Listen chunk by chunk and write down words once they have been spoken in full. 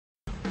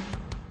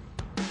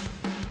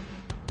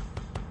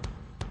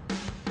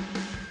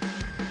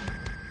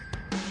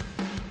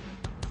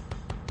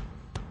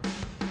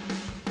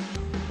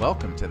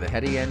Welcome to the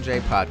Heady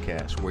NJ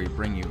podcast, where we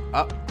bring you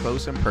up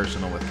close and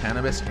personal with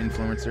cannabis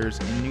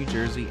influencers in New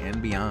Jersey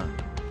and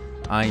beyond.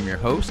 I am your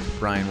host,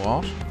 Brian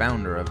Walsh,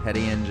 founder of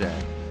Heady NJ.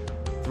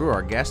 Through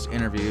our guest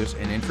interviews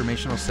and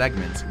informational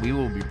segments, we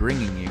will be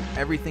bringing you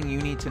everything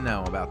you need to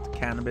know about the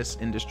cannabis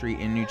industry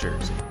in New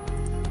Jersey.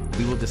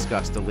 We will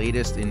discuss the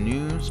latest in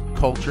news,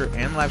 culture,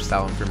 and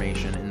lifestyle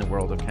information in the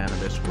world of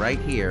cannabis right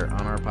here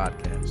on our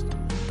podcast.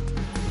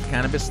 With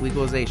cannabis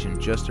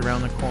legalization just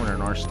around the corner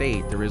in our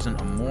state, there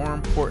isn't a more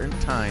important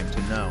time to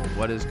know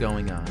what is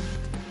going on.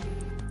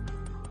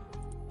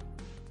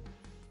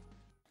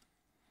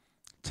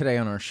 Today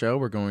on our show,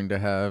 we're going to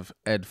have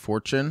Ed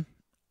Forchion,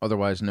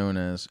 otherwise known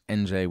as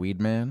NJ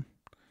Weedman.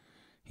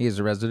 He is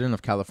a resident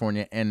of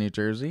California and New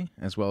Jersey,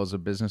 as well as a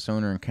business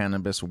owner and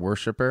cannabis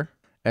worshiper.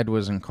 Ed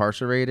was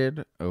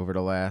incarcerated over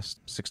the last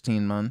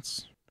 16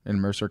 months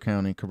in Mercer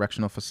County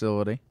Correctional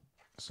Facility.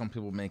 Some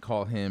people may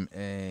call him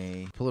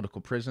a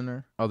political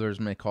prisoner. Others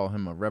may call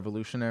him a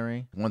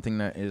revolutionary. One thing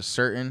that is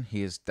certain,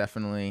 he is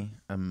definitely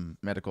a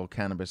medical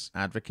cannabis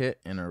advocate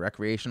and a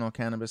recreational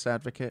cannabis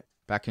advocate.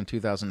 Back in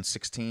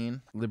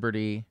 2016,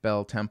 Liberty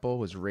Bell Temple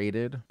was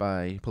raided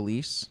by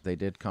police. They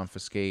did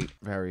confiscate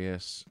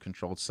various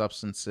controlled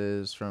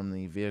substances from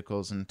the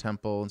vehicles in the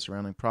temple and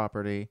surrounding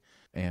property,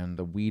 and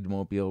the weed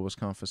mobile was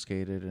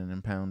confiscated and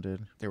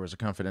impounded. There was a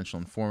confidential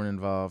informant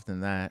involved in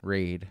that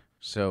raid,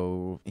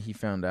 so he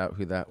found out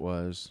who that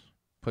was,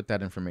 put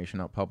that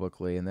information out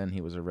publicly, and then he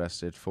was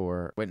arrested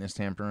for witness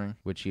tampering,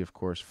 which he of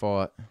course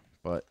fought.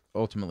 But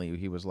ultimately,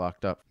 he was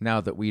locked up.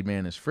 Now that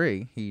Weedman is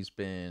free, he's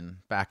been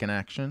back in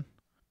action,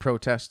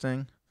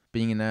 protesting,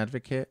 being an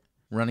advocate,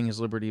 running his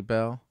Liberty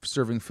Bell,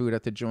 serving food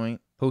at the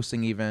joint,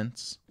 hosting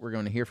events. We're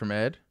going to hear from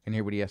Ed and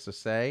hear what he has to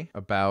say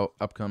about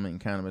upcoming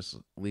cannabis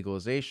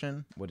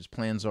legalization, what his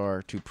plans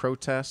are to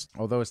protest.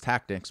 Although his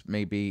tactics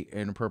may be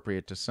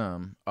inappropriate to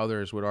some,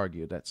 others would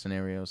argue that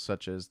scenarios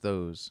such as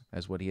those,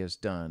 as what he has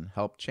done,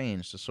 help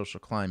change the social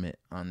climate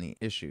on the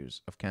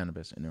issues of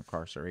cannabis and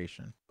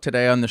incarceration.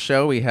 Today on the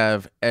show, we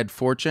have Ed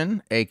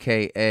Forchion,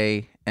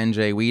 aka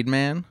NJ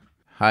Weedman.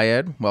 Hi,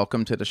 Ed.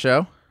 Welcome to the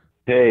show.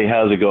 Hey,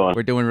 how's it going?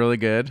 We're doing really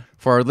good.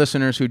 For our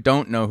listeners who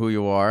don't know who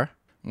you are,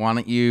 why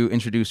don't you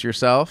introduce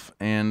yourself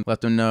and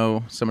let them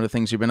know some of the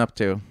things you've been up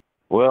to?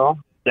 Well,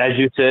 as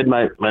you said,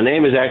 my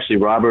name is actually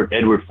Robert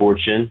Edward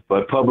Forchion,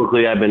 but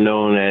publicly I've been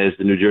known as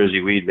the New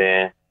Jersey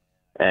Weedman,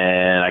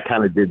 and I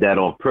kind of did that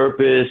on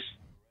purpose.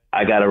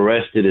 I got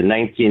arrested in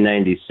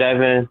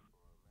 1997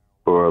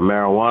 for a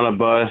marijuana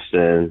bust,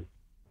 and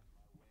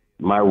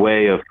my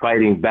way of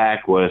fighting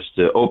back was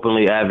to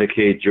openly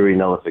advocate jury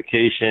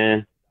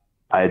nullification.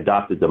 I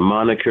adopted the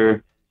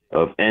moniker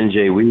of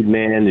NJ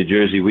Weedman, New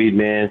Jersey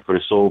Weedman, for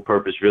the sole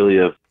purpose really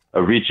of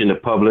reaching the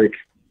public.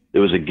 It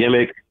was a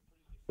gimmick.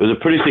 It was a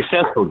pretty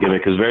successful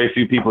gimmick because very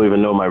few people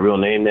even know my real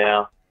name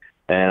now.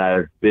 And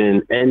I've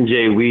been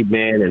NJ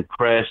Weedman in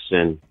press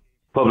and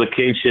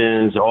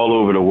publications all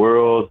over the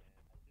world.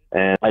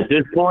 And at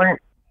this point,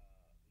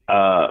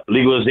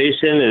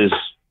 legalization is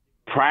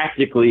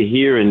practically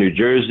here in New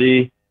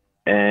Jersey.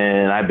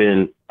 And I've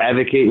been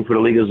advocating for the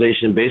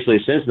legalization basically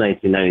since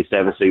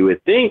 1997. So you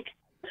would think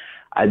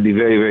I'd be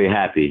very, very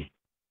happy,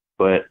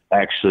 but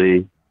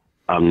actually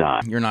I'm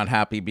not. You're not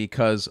happy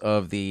because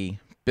of the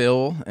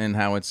bill and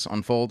how it's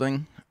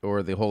unfolding,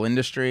 or the whole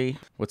industry?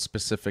 What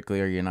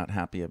specifically are you not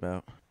happy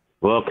about?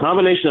 Well, a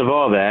combination of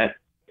all that,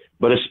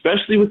 but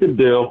especially with the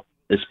bill,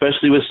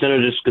 especially with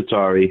Senator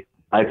Scutari.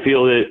 I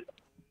feel that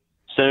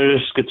Senator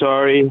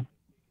Scutari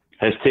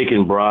has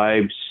taken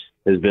bribes,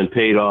 has been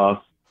paid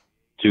off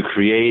to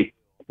create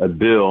a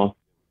bill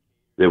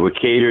that would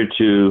cater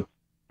to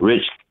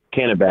rich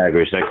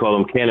cannabaggers. I call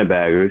them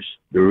cannabaggers,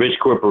 the rich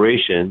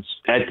corporations,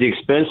 at the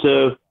expense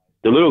of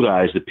the little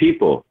guys, the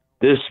people.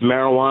 This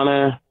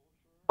marijuana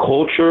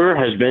culture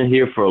has been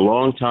here for a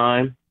long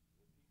time.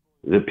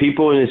 The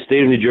people in the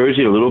state of New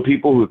Jersey, the little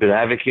people who've been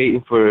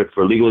advocating for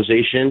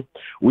legalization,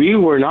 we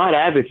were not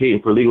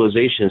advocating for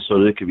legalization so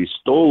that it could be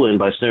stolen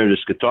by Senator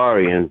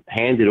Scutari and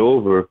handed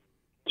over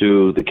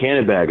to the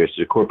cannabaggers,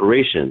 to the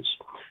corporations.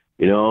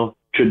 You know,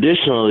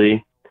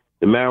 traditionally,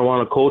 the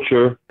marijuana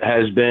culture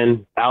has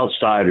been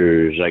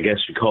outsiders. I guess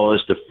we call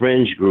this the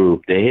fringe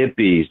group, the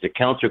hippies, the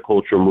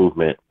counterculture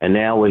movement. And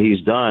now what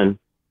he's done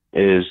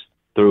is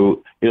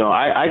through,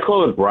 I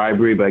call it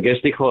bribery, but I guess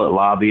they call it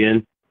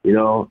lobbying.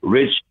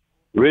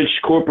 Rich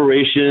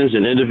corporations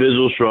and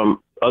individuals from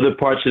other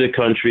parts of the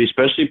country,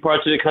 especially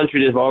parts of the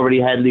country that have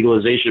already had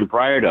legalization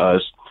prior to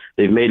us.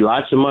 They've made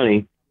lots of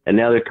money, and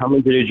now they're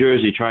coming to New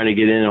Jersey trying to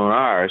get in on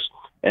ours.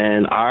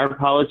 And our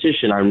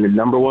politician, our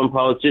number one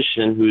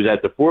politician who's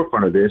at the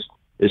forefront of this,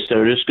 is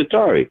Senator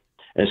Scutari.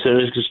 And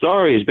Senator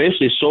Scutari has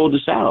basically sold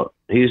us out.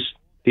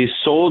 He's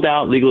sold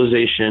out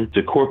legalization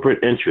to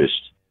corporate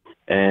interest,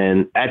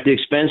 and at the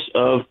expense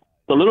of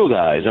the little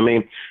guys. I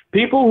mean,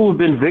 people who have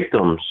been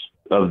victims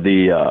of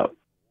the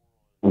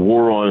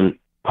war on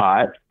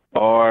pot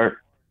are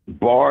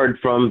barred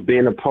from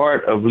being a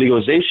part of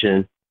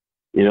legalization,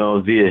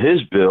 via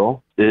his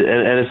bill.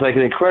 And it's like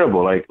an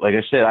incredible, like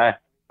I said,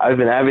 I've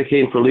been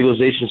advocating for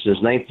legalization since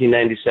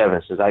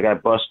 1997, since I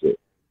got busted.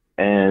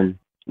 And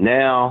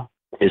now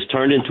it's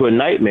turned into a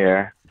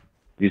nightmare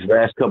these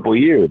last couple of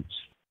years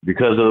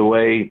because of the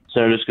way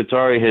Senator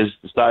Scutari has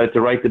decided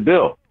to write the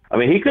bill. I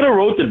mean, he could have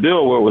wrote the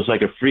bill where it was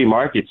like a free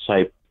market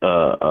type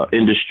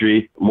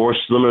industry, more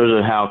similar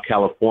to how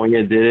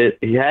California did it.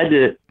 He had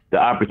the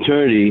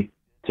opportunity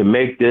to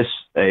make this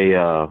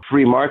a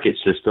free market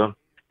system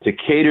to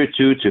cater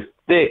to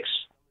fix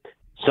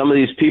some of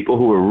these people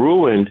who were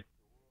ruined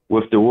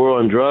with the war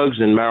on drugs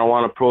and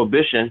marijuana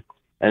prohibition,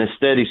 and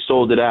instead he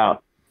sold it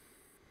out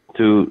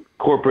to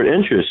corporate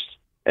interests.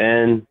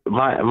 And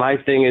my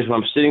thing is,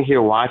 when I'm sitting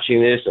here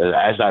watching this,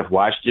 as I've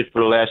watched it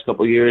for the last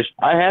couple of years,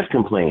 I have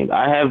complained.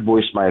 I have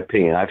voiced my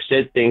opinion. I've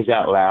said things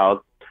out loud.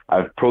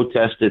 I've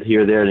protested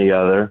here, there, and the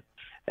other,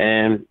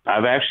 and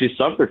I've actually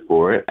suffered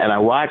for it. And I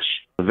watch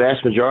the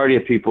vast majority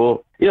of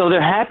people, you know,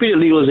 they're happy that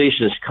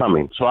legalization is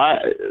coming. So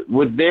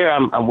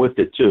I'm with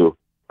it too.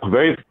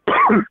 Very,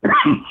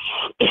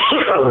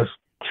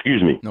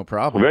 excuse me. No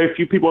problem. Very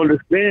few people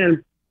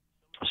understand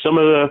some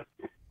of the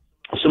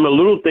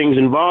little things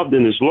involved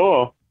in this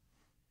law,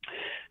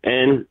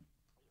 and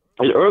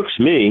it irks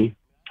me.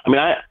 I mean,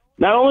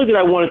 not only did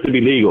I want it to be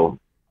legal,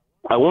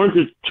 I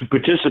wanted to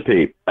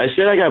participate. I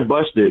said I got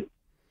busted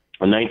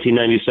in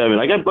 1997.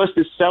 I got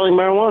busted selling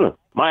marijuana.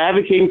 My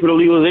advocating for the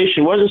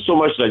legalization wasn't so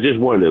much that I just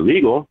wanted it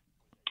legal,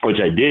 which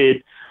I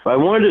did, but I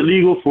wanted it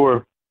legal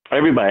for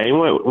everybody.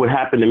 Anyone what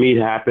happened to me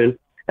to happen.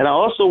 And I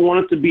also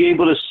wanted to be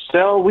able to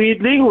sell weed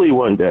legally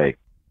one day.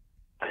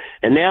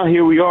 And now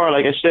here we are,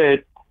 like I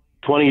said,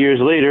 20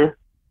 years later,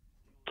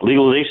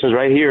 legalization is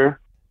right here.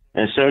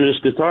 And Senator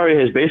Scutari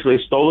has basically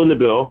stolen the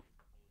bill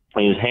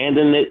and he's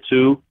handing it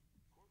to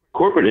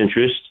corporate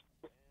interests,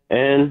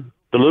 and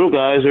the little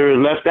guys are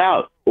left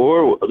out.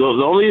 Or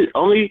the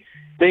only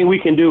thing we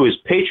can do is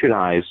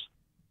patronize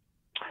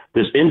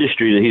this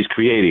industry that he's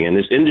creating. And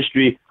this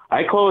industry,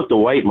 I call it the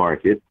white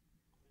market,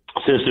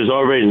 since there's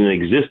already an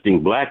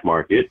existing black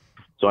market.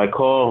 So I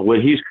call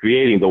what he's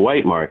creating the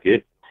white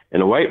market, and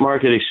the white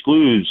market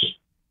excludes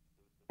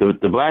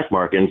the black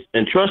market.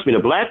 And trust me, the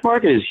black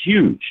market is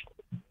huge.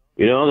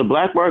 You know, the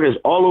black market is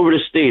all over the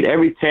state.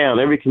 Every town,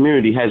 every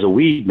community has a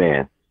weed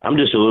man. I'm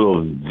just a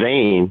little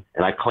vain,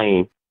 and I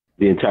claim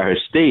the entire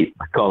state.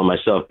 I call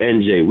myself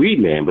NJ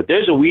Weedman, but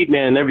there's a weed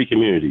man in every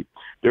community.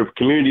 There are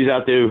communities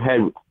out there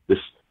who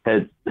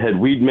had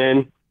weed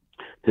men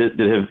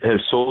that have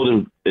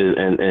sold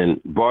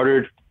and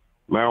bartered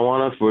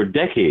marijuana for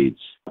decades.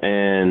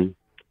 And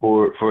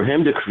for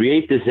him to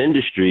create this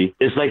industry,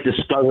 it's like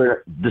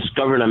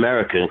discovering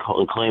America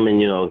and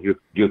claiming, you know,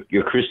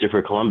 you're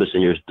Christopher Columbus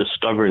and you're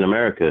discovering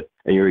America,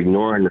 and you're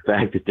ignoring the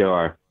fact that there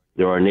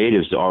are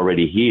natives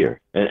already here.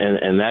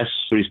 And that's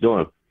what he's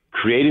doing.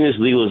 Creating this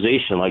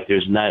legalization like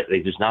there's not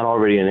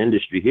already an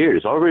industry here.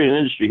 There's already an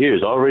industry here.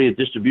 There's already a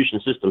distribution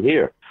system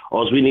here.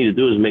 All we need to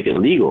do is make it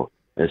legal.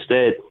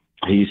 Instead,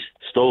 he's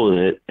stolen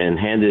it and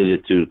handed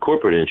it to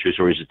corporate interests,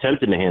 or he's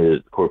attempting to hand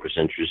it to corporate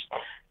interests.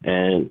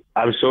 And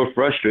I'm so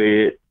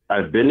frustrated.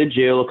 I've been to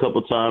jail a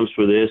couple times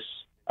for this.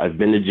 I've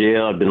been to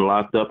jail. I've been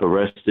locked up,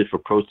 arrested for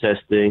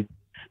protesting.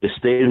 The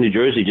state of New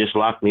Jersey just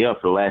locked me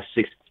up for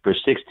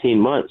 16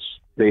 months,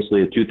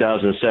 basically in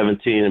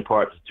 2017 and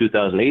part of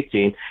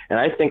 2018. And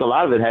I think a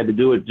lot of it had to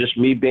do with just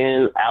me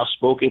being an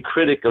outspoken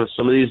critic of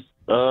some of these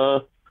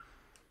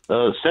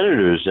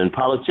senators and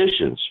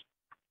politicians.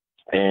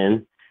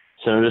 And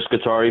Senator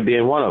Scutari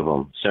being one of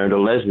them, Senator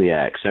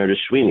Lesniak, Senator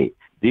Sweeney.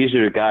 These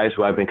are the guys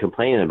who I've been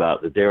complaining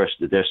about, that they're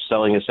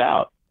selling us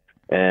out.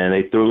 And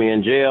they threw me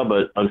in jail.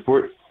 But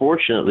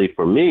unfortunately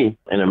for me,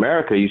 in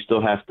America, you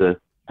still have to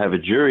have a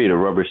jury to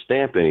rubber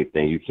stamp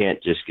anything. You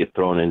can't just get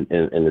thrown in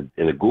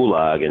a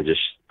gulag and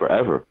just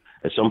forever.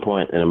 At some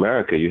point in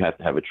America, you have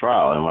to have a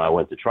trial. And when I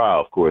went to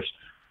trial, of course,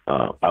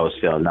 I was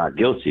found not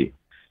guilty.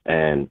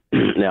 And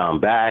now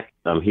I'm back.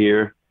 I'm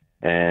here.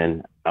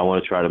 And I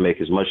want to try to make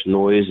as much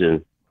noise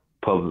and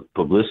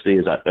publicity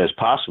as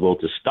possible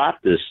to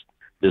stop this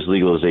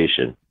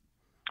legalization.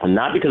 And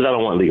not because I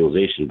don't want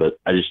legalization, but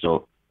I just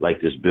don't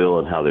like this bill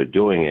and how they're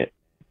doing it.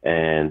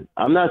 And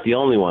I'm not the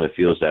only one that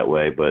feels that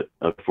way, but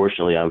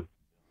unfortunately I've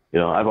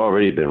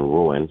already been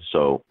ruined.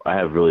 So I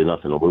have really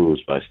nothing to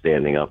lose by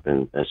standing up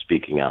and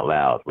speaking out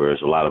loud.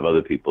 Whereas a lot of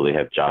other people, they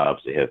have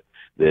jobs, they have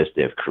this,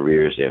 they have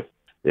careers, they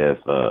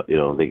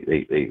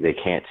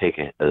can't take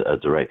a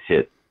direct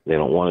hit. They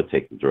don't want to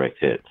take the direct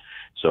hit.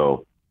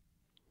 So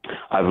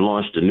I've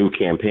launched a new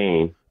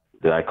campaign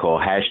that I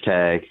call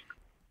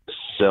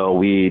 #Sell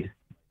Weed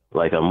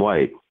Like I'm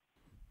White,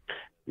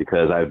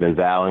 because I've been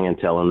vowing and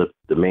telling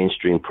the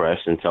mainstream press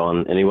and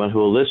telling anyone who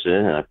will listen,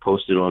 and I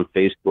posted on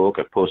Facebook,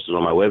 I posted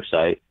on my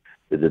website,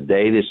 that the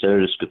day that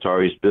Senator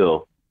Scutari's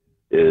bill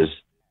is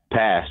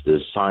passed,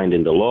 is signed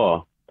into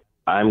law,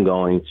 I'm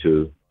going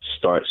to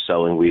start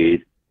selling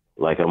weed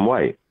like I'm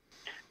white.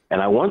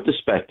 And I want the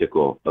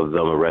spectacle of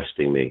them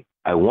arresting me.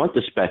 I want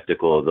the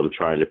spectacle of them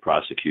trying to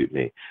prosecute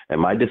me. And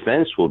my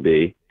defense will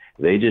be,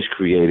 they just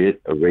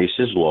created a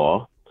racist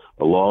law,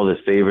 a law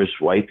that favors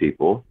white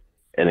people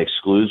and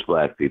excludes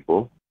black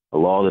people. a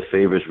law that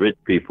favors rich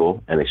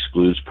people and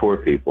excludes poor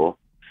people.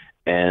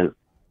 And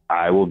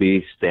I will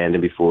be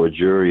standing before a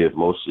jury of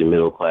mostly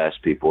middle-class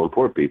people and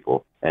poor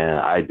people. And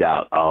I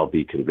doubt I'll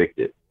be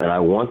convicted. And I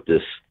want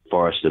this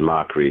farce and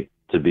mockery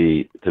to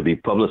be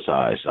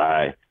publicized.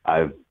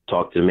 I've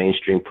talked to the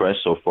mainstream press.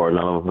 So far,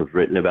 none of them have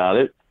written about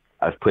it.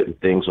 I've put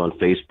things on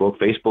Facebook.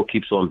 Facebook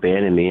keeps on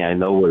banning me. I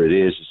know what it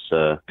is.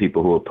 It's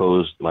people who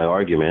oppose my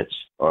arguments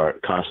are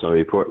constantly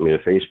reporting me to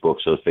Facebook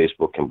so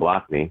Facebook can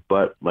block me.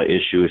 But my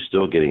issue is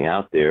still getting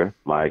out there.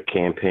 My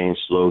campaign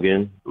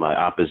slogan, my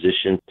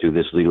opposition to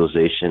this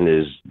legalization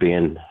is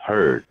being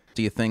heard.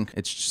 Do you think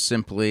it's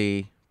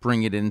simply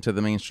bring it into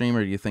the mainstream,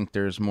 or do you think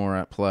there's more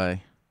at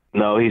play?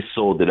 No, he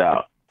sold it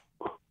out.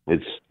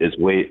 It's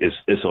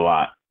a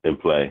lot in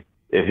play.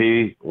 If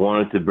he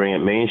wanted to bring it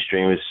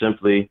mainstream, it's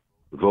simply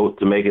vote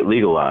to make it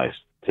legalized,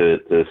 to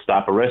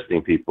stop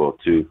arresting people,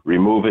 to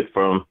remove it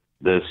from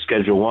the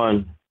Schedule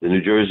 1, the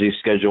New Jersey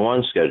Schedule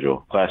 1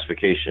 schedule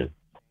classification,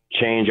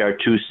 change our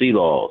 2C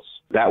laws.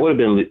 That would have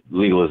been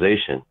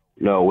legalization.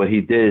 No, what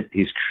he did,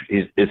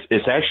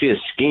 it's actually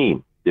a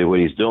scheme. What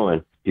he's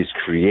doing, he's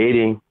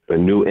creating a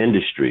new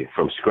industry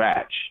from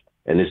scratch.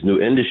 And this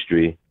new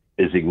industry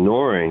is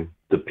ignoring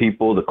the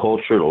people, the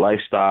culture, the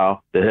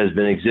lifestyle that has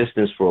been in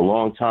existence for a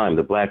long time,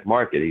 the black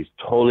market. He's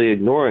totally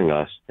ignoring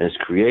us and is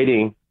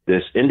creating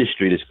this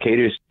industry that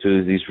caters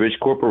to these rich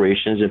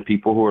corporations and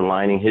people who are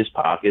lining his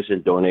pockets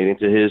and donating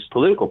to his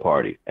political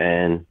party.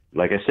 And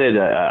like I said,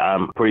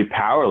 I'm pretty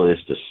powerless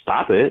to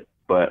stop it,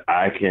 but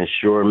I can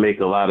sure make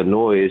a lot of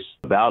noise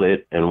about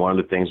it. And one of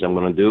the things I'm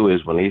going to do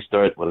is when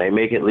they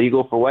make it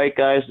legal for white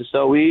guys to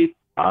sell weed,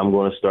 I'm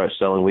going to start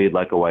selling weed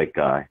like a white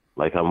guy,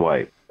 like I'm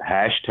white.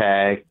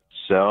 Hashtag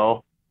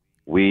sell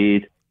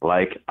weed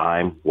like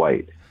I'm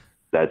white.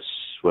 That's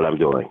what I'm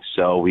doing.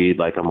 Sell weed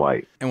like I'm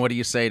white. And what do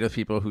you say to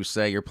people who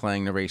say you're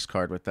playing the race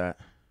card with that?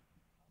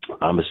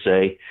 I'm going to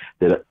say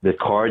that the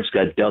cards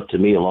got dealt to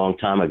me a long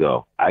time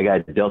ago. I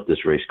got dealt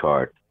this race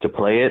card. To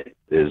play it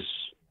is,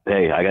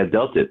 hey, I got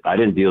dealt it. I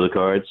didn't deal the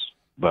cards,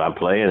 but I'm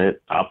playing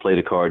it. I'll play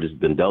the card that's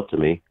been dealt to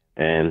me.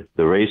 And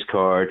the race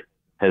card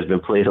has been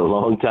played a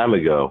long time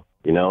ago.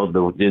 You know,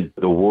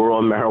 the war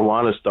on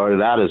marijuana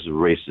started out as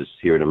racist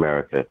here in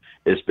America.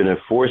 It's been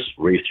enforced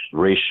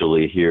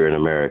racially here in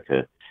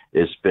America.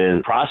 It's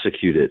been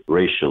prosecuted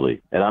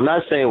racially. And I'm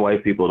not saying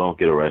white people don't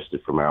get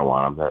arrested for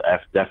marijuana. I'm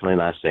definitely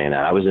not saying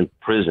that. I was in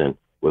prison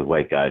with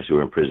white guys who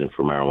were in prison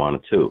for marijuana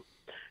too,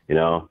 you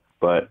know,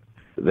 but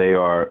they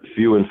are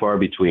few and far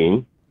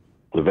between.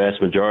 The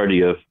vast majority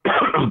of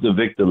the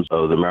victims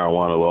of the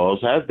marijuana laws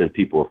have been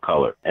people of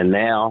color. And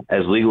now,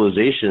 as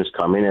legalization is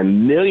coming,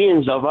 and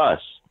millions of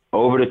us,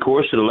 over the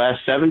course of the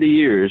last 70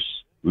 years,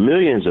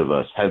 millions of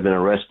us have been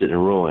arrested and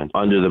ruined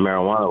under the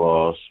marijuana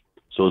laws.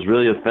 So it's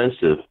really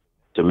offensive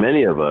to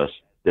many of us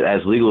that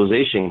as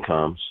legalization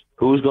comes,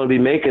 who's going to be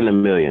making the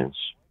millions?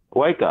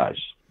 White guys.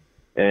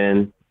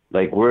 And,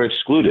 like, we're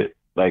excluded.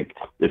 Like,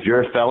 if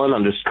you're a felon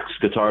under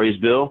Scutari's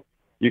bill,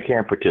 you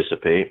can't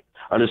participate.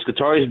 Under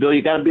Scutari's bill,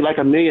 you got to be like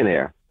a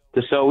millionaire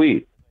to sell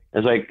weed.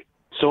 It's like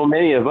so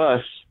many of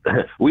us,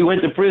 we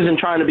went to prison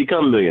trying to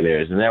become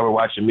millionaires, and now we're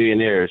watching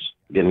millionaires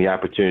getting the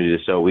opportunity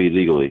to sell weed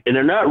legally. And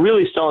they're not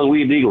really selling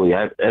weed legally.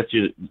 I have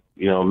to,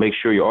 make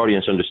sure your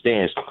audience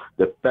understands.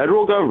 The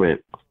federal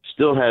government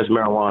still has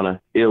marijuana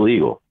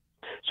illegal.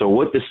 So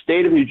what the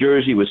state of New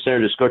Jersey with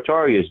Senator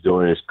Scutari is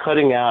doing is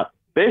cutting out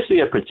basically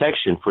a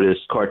protection for this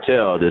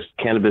cartel, this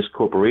cannabis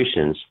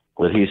corporations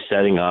that he's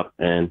setting up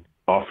and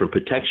offering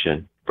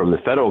protection from the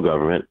federal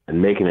government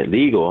and making it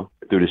legal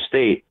through the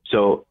state.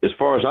 So as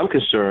far as I'm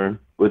concerned,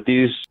 what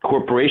these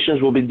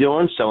corporations will be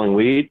doing, selling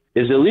weed,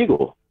 is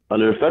illegal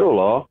under the federal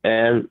law,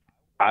 and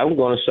I'm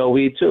going to sell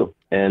weed too.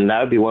 And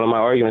that would be one of my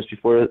arguments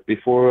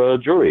before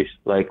juries.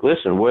 Like,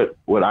 listen,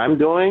 what I'm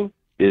doing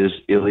is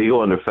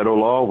illegal under federal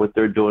law. What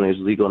they're doing is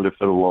legal under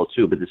federal law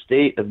too. But the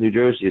state of New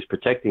Jersey is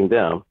protecting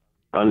them,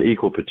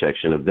 unequal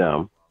protection of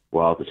them,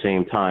 while at the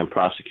same time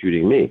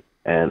prosecuting me.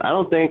 And I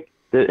don't think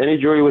that any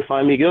jury would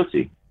find me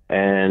guilty.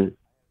 And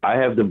I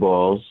have the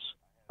balls,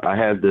 I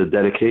have the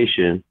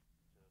dedication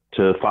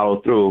to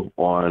follow through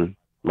on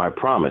my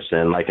promise.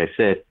 And like I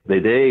said, they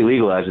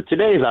legalized it.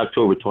 Today is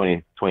October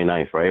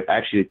 29th, right?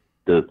 Actually,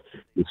 the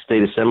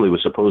state assembly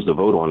was supposed to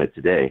vote on it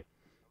today.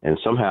 And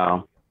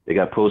somehow they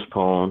got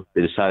postponed.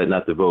 They decided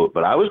not to vote.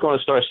 But I was going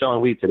to start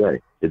selling weed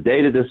today. The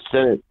day that the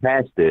Senate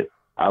passed it,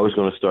 I was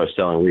going to start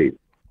selling weed.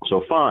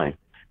 So fine.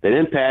 They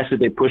didn't pass it.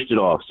 They pushed it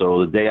off.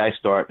 So the day I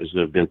start has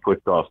been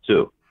pushed off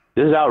too.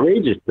 This is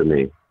outrageous to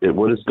me,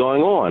 what is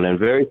going on. And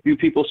very few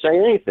people say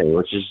anything,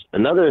 which is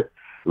another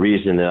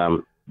reason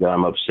that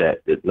I'm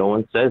upset, that no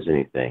one says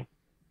anything.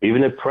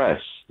 Even the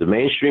press, the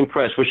mainstream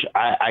press, which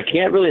I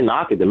can't really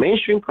knock it. The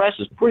mainstream press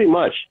is pretty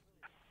much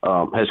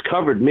has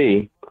covered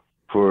me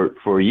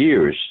for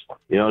years.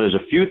 You know, there's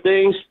a few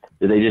things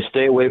that they just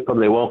stay away from.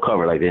 They won't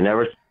cover. Like they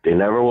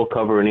never will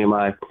cover any of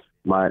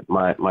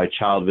my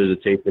child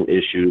visitation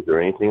issues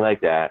or anything like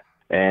that.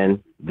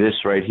 And this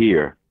right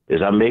here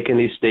is I'm making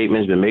these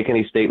statements, been making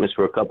these statements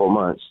for a couple of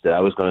months that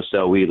I was going to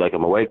sell weed like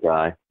I'm a white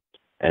guy.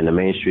 and the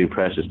mainstream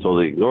press is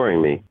totally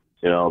ignoring me.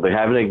 You know, they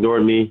haven't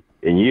ignored me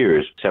in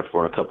years, except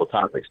for a couple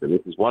topics, and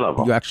this is one of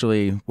them. You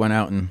actually went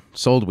out and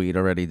sold weed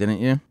already, didn't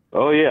you?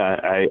 Oh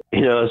yeah,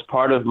 as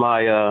part of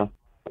my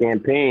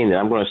campaign that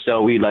I'm going to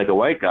sell weed like a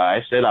white guy,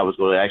 I said I was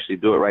going to actually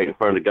do it right in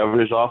front of the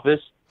governor's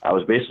office. I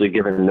was basically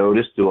giving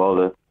notice to all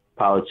the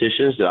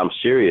politicians that I'm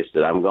serious,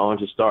 that I'm going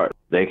to start.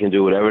 They can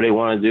do whatever they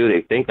want to do.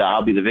 They think that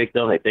I'll be the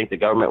victim. They think the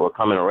government will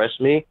come and arrest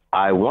me.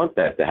 I want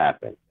that to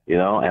happen, you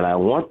know, and I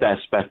want that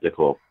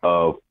spectacle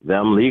of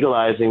them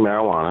legalizing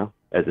marijuana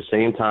at the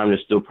same time they're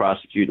still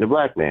prosecuting a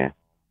black man.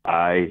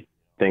 I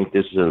think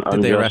this is an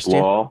unjust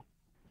law.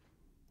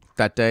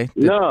 That day?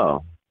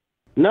 No,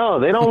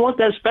 they don't want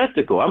that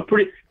spectacle.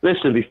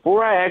 Listen,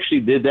 before I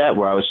actually did that,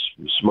 where I was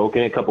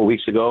smoking a couple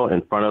weeks ago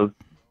in front of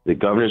the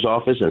governor's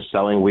office and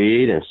selling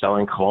weed and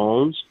selling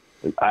clones,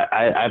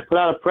 I put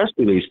out a press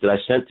release that I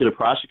sent to the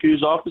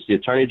prosecutor's office, the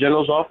attorney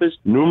general's office,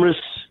 numerous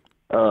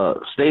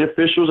state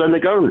officials, and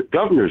the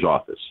governor's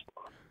office.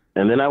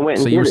 And then I went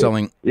and you were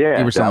selling, yeah,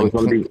 you were selling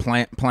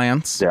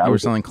plants? Yeah, you were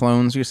selling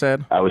clones, you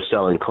said? I was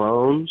selling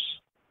clones.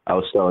 I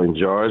was selling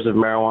jars of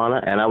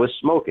marijuana, and I was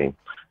smoking.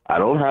 I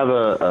don't have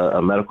a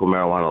medical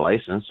marijuana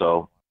license,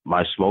 so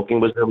my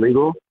smoking was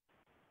illegal.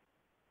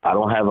 I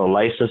don't have a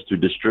license to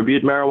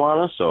distribute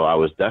marijuana, so I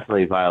was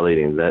definitely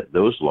violating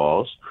those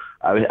laws.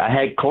 I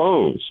had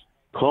clones.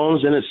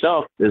 Clones in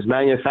itself is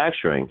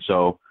manufacturing,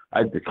 so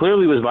I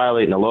clearly was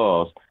violating the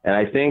laws, and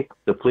I think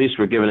the police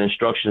were given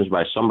instructions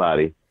by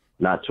somebody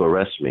not to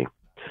arrest me.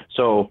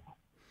 So,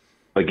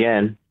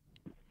 again,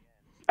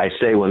 I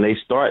say when they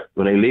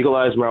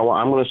legalize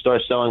marijuana, I'm going to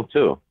start selling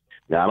too.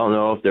 Now, I don't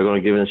know if they're going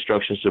to give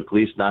instructions to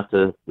police not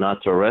to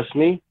arrest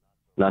me,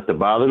 not to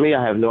bother me.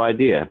 I have no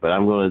idea, but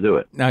I'm going to do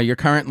it. Now, you're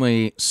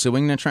currently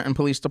suing the Trenton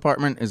Police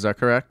Department. Is that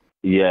correct?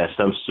 Yes,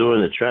 I'm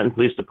suing the Trenton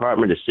Police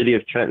Department, the City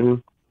of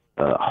Trenton,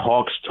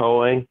 Hawks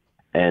Towing,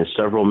 and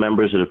several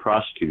members of the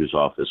prosecutor's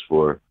office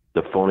for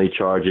the phony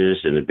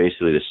charges and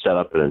basically the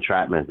setup and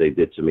entrapment they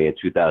did to me in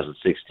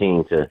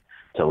 2016 to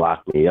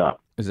lock me up.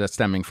 Is that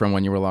stemming from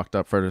when you were locked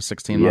up for the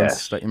 16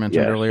 months that you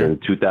mentioned earlier? In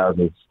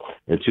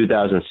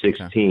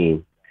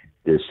 2016,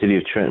 the City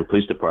of Trenton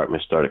Police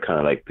Department started kind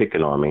of like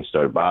picking on me,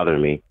 started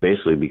bothering me,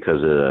 basically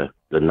because of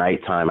the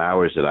nighttime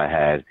hours that I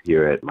had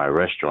here at my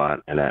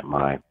restaurant and at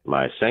my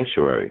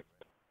sanctuary.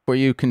 Before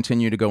you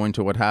continue to go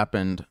into what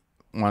happened,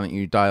 why don't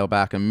you dial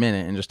back a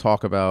minute and just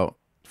talk about,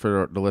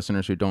 for the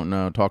listeners who don't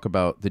know, talk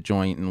about the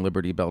Joint in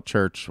Liberty Bell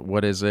Church.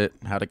 What is it?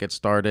 How to get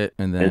started?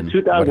 And then in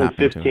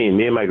 2015,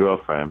 me and my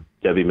girlfriend,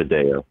 Debbie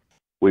Medeo,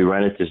 we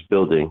rented this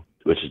building,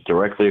 which is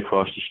directly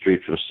across the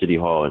street from City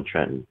Hall in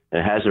Trenton.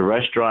 It has a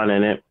restaurant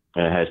in it,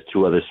 and it has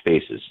two other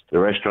spaces. The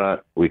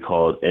restaurant we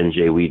called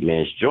NJ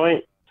Weedman's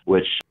Joint,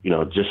 which, you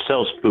know, just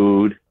sells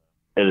food.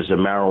 It is a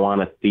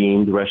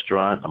marijuana-themed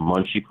restaurant, a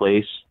munchie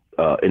place.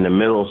 In the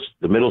middle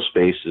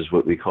space is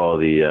what we call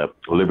the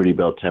Liberty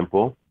Bell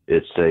Temple.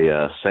 It's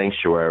a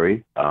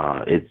sanctuary.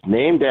 It's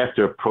named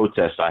after a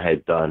protest I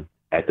had done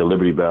at the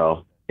Liberty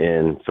Bell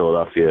in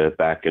Philadelphia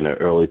back in the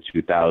early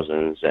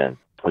 2000s. And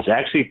it's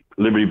actually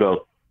Liberty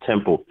Bell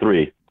Temple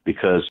 3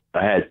 because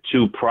I had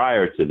two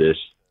prior to this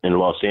in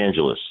Los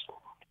Angeles.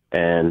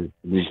 And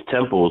these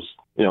temples,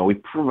 you know, we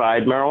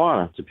provide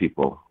marijuana to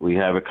people. We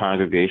have a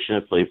congregation,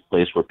 a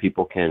place where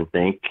people can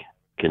think,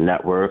 can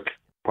network,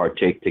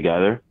 partake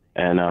together.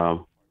 And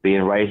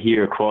being right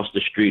here across the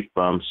street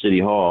from City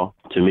Hall,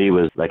 to me,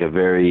 was like a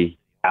very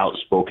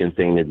outspoken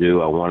thing to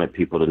do. I wanted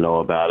people to know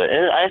about it.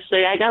 And I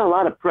say I got a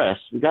lot of press.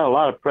 We got a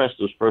lot of press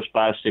those first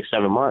 5, 6,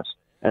 7 months.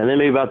 And then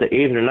maybe about the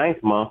 8th or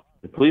 9th month,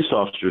 the police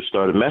officers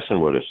started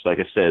messing with us. Like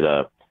I said,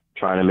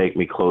 trying to make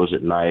me close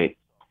at night,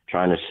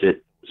 trying to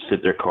sit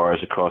their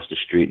cars across the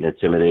street and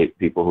intimidate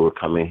people who were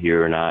coming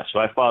here or not. So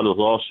I filed a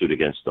lawsuit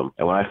against them.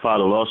 And when I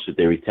filed a lawsuit,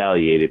 they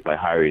retaliated by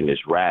hiring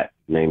this rat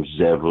named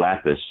Zev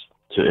Lapis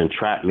to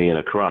entrap me in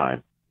a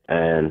crime.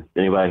 And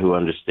anybody who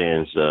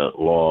understands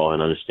law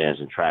and understands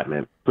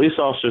entrapment, police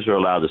officers are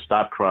allowed to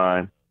stop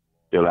crime.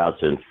 They're allowed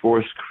to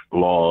enforce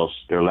laws.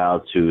 They're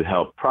allowed to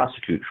help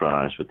prosecute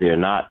crimes, but they are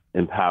not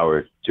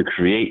empowered to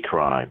create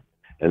crime.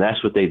 And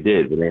that's what they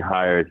did when they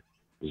hired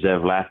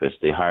Zev Lapis.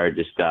 They hired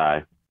this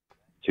guy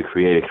to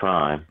create a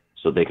crime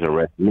so they can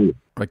arrest me.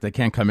 Like they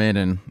can't come in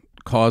and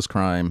cause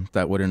crime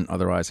that wouldn't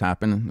otherwise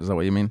happen? Is that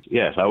what you mean?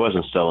 Yes, I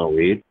wasn't selling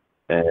weed.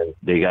 And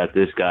they got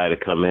this guy to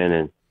come in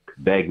and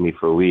beg me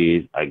for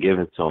weed. I give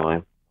it to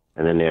him,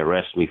 and then they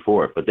arrest me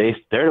for it. But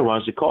they're the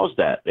ones that caused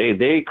that.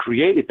 They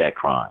created that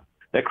crime.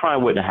 That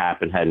crime wouldn't have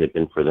happened hadn't it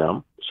been for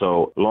them.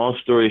 So long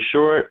story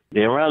short,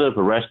 they wound up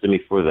arresting me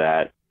for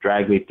that,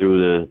 dragged me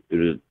through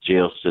the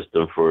jail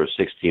system for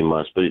 16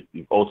 months. But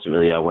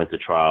ultimately, I went to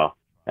trial,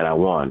 and I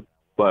won.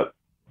 But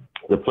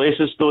the place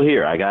is still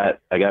here. I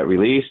got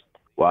released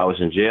while I was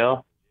in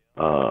jail.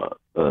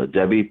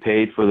 Debbie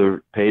paid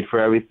for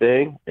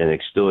everything, and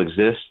it still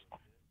exists.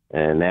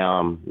 And now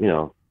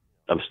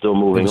I'm still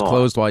moving on. It was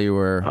closed while you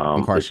were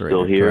incarcerated, it's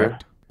still here.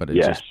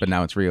 Correct? But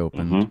now it's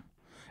reopened. Mm-hmm.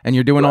 And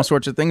you're doing all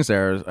sorts of things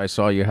there. I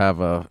saw you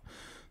have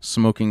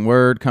smoking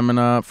word coming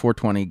up,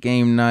 420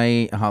 game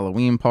night, a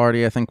Halloween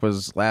party, I think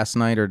was last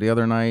night or the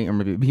other night, or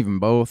maybe even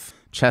both,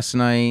 chess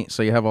night.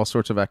 So you have all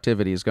sorts of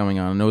activities going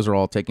on, and those are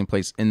all taking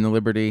place in the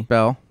Liberty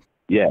Bell.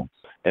 Yeah.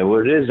 And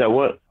what it is, I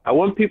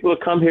want people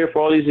to come here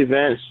for all these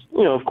events,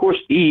 of course,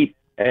 eat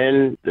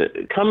and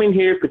coming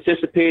here,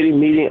 participating,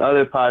 meeting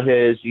other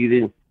potheads,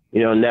 eating,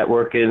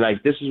 networking.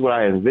 Like, this is what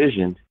I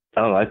envisioned.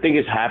 I don't know. I think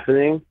it's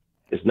happening.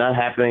 It's not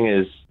happening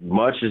as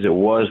much as it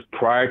was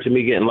prior to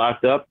me getting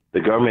locked up.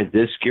 The government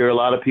did scare a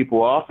lot of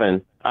people off.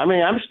 And I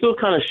mean, I'm still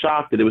kind of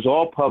shocked that it was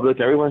all public.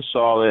 Everyone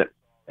saw it.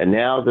 And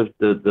now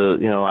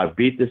I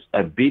beat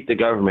the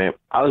government.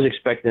 I was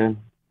expecting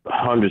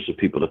hundreds of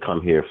people to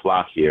come here,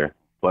 flock here.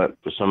 But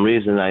for some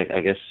reason, I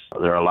guess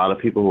there are a lot of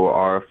people who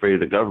are afraid of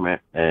the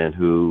government and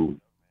who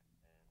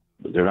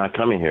they're not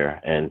coming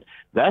here. And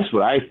that's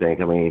what I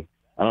think. I mean,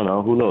 I don't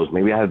know. Who knows?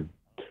 Maybe I have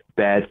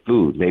bad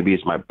food. Maybe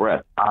it's my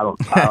breath. I don't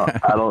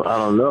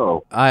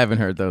know. I haven't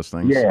heard those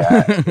things.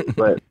 Yeah,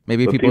 but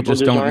maybe people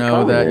just don't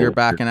know that you're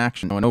back in in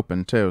action and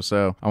open too.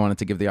 So I wanted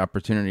to give the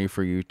opportunity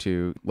for you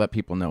to let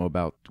people know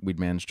about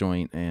Weedman's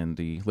Joint and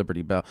the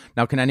Liberty Bell.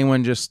 Now, can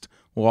anyone just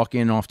walk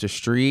in off the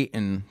street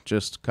and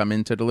just come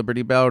into the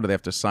Liberty Bell? Do they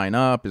have to sign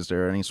up? Is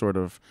there any sort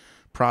of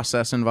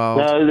process involved?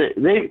 No,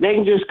 they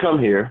can just come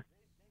here.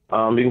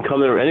 You can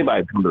come to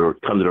anybody come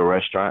to the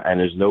restaurant, and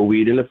there's no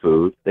weed in the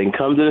food. They can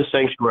come to the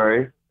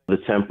sanctuary, the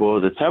temple.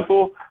 The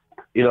temple,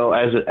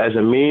 as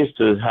a means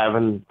to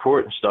having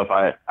important stuff,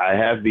 I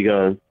have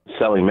begun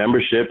selling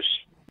memberships,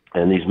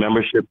 and these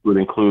memberships would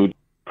include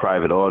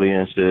private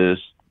audiences,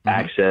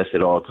 access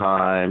at all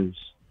times,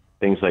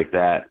 things like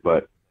that.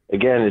 But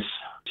again, it's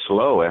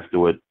slow after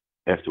what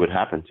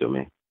happened to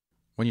me.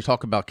 When you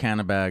talk about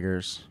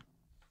cannabaggers,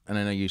 and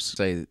I know you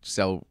say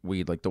sell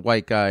weed like the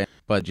white guy,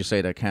 but you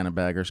say that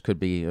cannabaggers could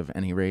be of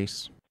any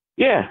race?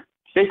 Yeah,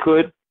 they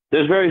could.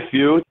 There's very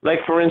few. Like,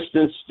 for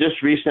instance,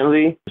 just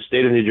recently, the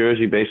state of New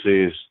Jersey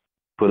basically has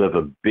put up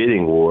a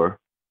bidding war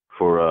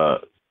for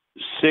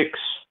 6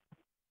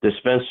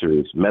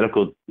 dispensaries,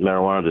 medical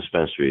marijuana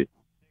dispensaries,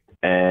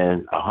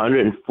 and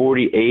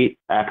 148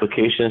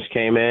 applications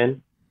came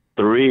in.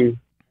 Three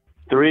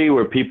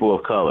were people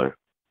of color,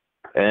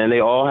 and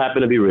they all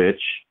happen to be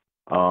rich.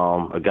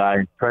 A guy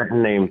in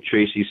Trenton named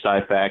Tracy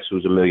Syfax,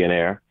 who's a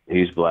millionaire.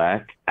 He's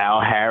black. Al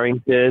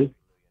Harrington,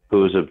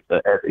 who's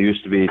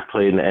used to be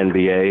played in the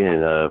NBA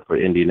and for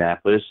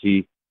Indianapolis.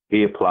 He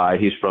applied.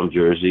 He's from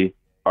Jersey.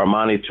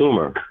 Armani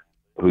Toomer,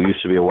 who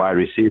used to be a wide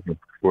receiver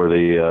for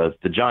the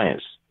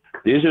Giants.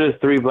 These are the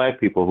 3 black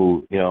people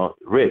who,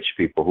 rich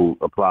people who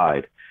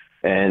applied.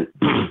 And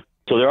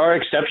so there are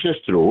exceptions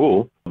to the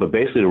rule, but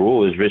basically the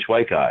rule is rich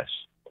white guys.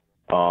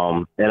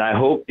 And I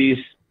hope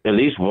at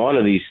least one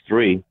of these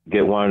 3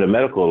 get one of the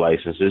medical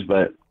licenses,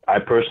 but I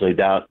personally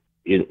doubt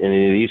any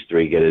of these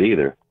 3 get it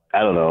either.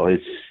 I don't know.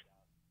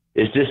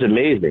 It's just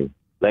amazing.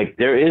 Like,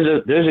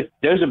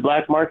 there's a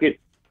black market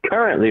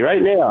currently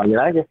right now. I mean,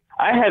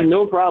 I have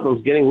no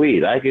problems getting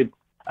weed. I could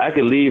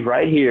leave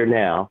right here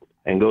now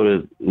and go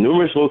to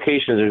numerous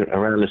locations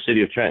around the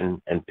city of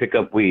Trenton and pick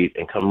up weed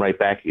and come right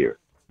back here.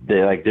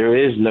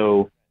 There's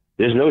no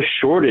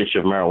shortage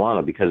of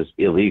marijuana because it's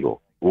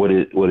illegal. What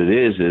it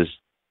is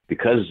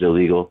because it's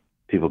illegal,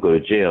 people go to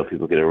jail,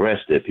 people get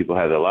arrested, people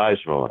have their lives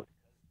ruined.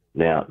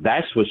 Now,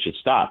 that's what should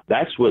stop.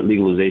 That's what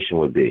legalization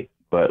would be.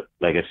 But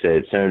like I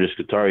said, Senator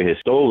Scutari has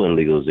stolen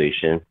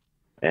legalization,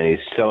 and he's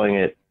selling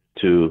it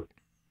to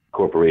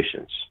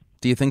corporations.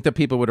 Do you think that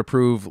people would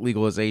approve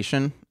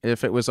legalization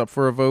if it was up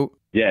for a vote?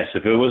 Yes,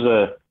 if it was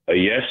a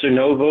yes or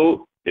no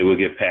vote, it would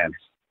get passed.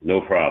 No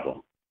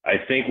problem. I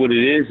think what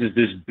it is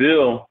this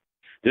bill.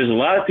 There's a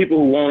lot of people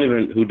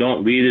who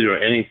don't read it or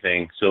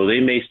anything, so they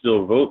may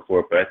still vote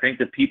for it. But I think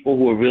the people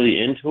who are really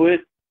into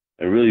it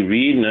and really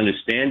read and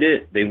understand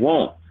it, they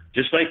won't.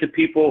 Just like the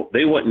people,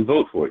 they wouldn't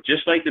vote for it.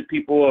 Just like the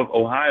people of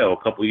Ohio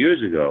a couple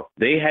years ago,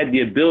 they had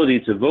the ability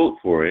to vote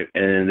for it,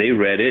 and they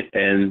read it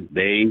and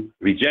they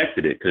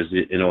rejected it because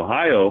in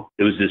Ohio,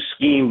 there was this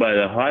scheme by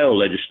the Ohio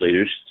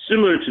legislators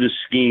similar to the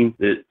scheme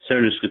that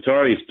Senator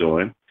Scutari is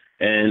doing.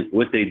 And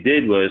what they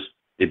did was,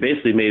 they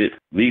basically made it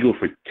legal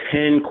for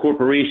 10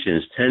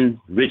 corporations, 10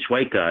 rich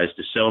white guys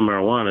to sell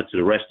marijuana to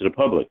the rest of the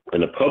public.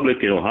 And the public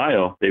in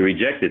Ohio, they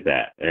rejected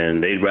that.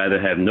 And they'd rather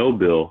have no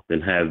bill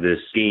than have this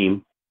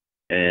scheme.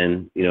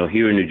 And,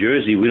 here in New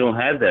Jersey, we don't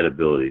have that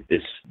ability.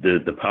 It's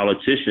the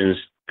politicians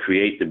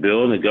create the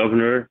bill and the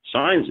governor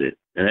signs it.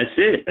 And that's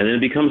it. And then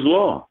it becomes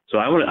law. So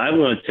I want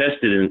to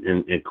test it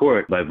in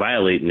court by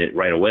violating it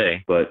right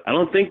away. But I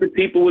don't think that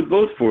people would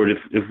vote for it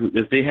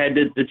if they had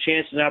the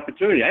chance and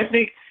opportunity. I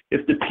think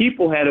if the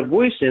people had a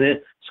voice in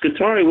it,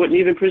 Scutari wouldn't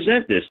even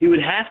present this. He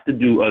would have to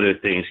do other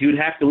things. He would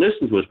have to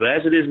listen to us. But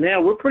as it is now,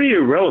 we're pretty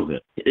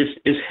irrelevant.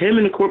 It's him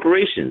and the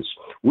corporations.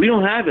 We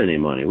don't have any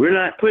money. We're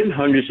not putting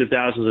hundreds of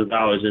thousands of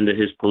dollars into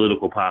his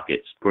political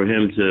pockets for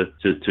him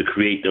to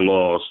create the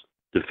laws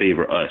to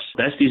favor us.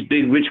 That's these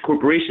big, rich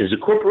corporations. The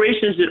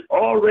corporations that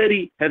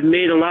already have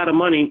made a lot of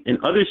money in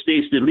other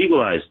states that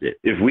legalized it.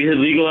 If we had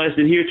legalized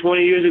it here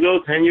 20 years ago,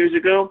 10 years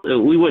ago,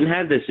 we wouldn't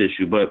have this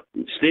issue. But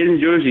state of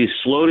New Jersey is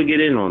slow to get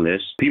in on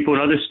this. People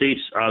in other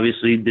states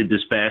obviously did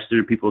this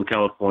faster. People in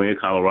California,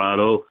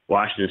 Colorado,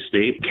 Washington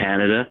State,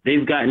 Canada,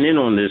 they've gotten in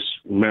on this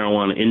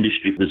marijuana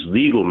industry, this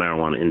legal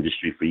marijuana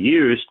industry for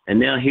years. And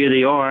now here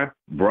they are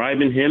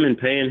bribing him and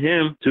paying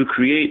him to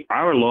create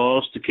our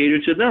laws to cater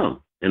to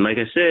them. And like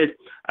I said,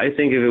 I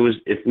think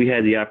if we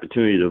had the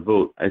opportunity to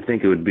vote, I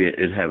think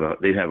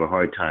they'd have a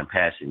hard time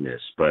passing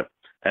this. But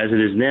as it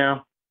is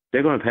now,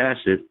 they're going to pass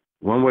it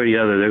one way or the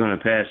other. They're going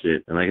to pass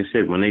it. And like I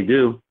said, when they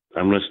do,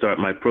 I'm going to start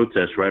my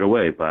protest right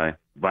away by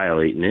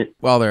violating it.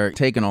 Well, they're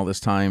taking all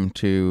this time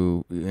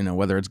to,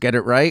 whether it's get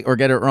it right or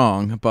get it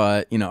wrong.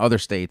 But, other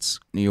states,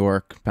 New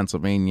York,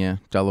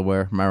 Pennsylvania,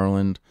 Delaware,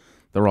 Maryland,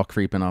 they're all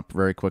creeping up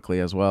very quickly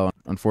as well.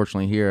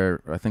 Unfortunately,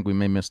 here, I think we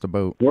may miss the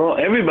boat. Well,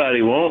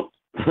 everybody won't.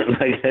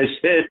 Like I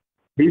said,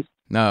 he's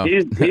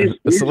the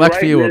select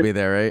few will be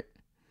there, right?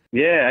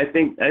 Yeah, I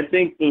think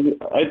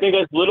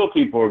us little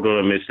people are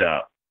going to miss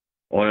out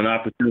on an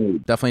opportunity.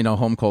 Definitely no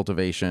home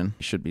cultivation.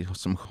 Should be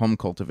some home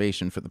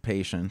cultivation for the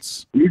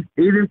patients.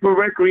 Even for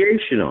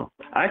recreational.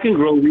 I can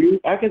grow weed.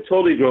 I can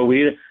totally grow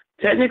weed.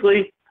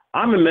 Technically,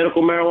 I'm a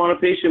medical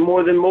marijuana patient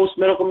more than most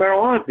medical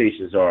marijuana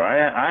patients are.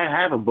 I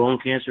have a bone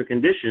cancer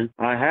condition.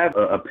 I have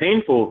a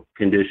painful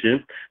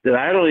condition that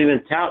I don't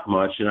even tout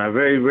much, and I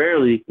very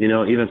rarely,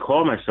 even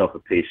call myself a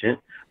patient.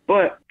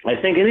 But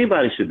I think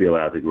anybody should be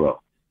allowed to grow.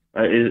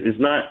 It's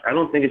not. I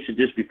don't think it should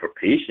just be for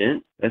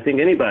patients. I think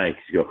anybody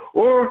should go.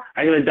 Or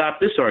I can adopt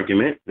this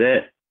argument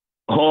that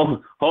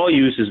all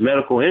use is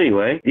medical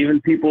anyway.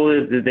 Even people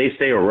that they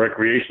say are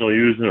recreational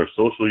using or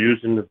social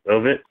using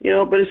of it,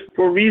 but it's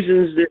for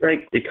reasons that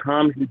it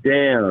calms you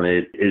down,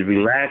 it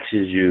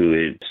relaxes you,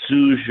 it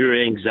soothes your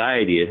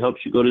anxiety, it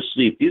helps you go to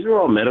sleep. These are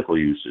all medical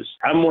uses.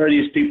 I'm one of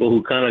these people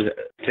who kind of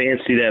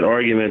fancy that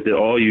argument that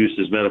all use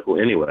is medical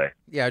anyway.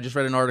 Yeah, I just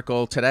read an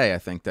article today, I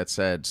think, that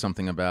said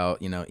something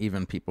about,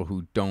 even people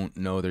who don't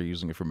know they're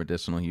using it for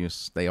medicinal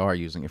use, they are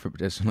using it for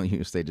medicinal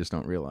use. They just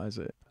don't realize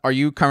it. Are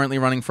you currently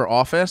running for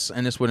office?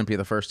 And this wouldn't be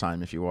the first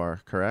time if you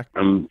are, correct?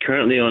 I'm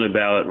currently on a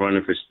ballot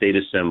running for state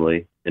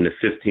assembly in the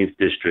 15th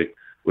district,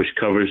 which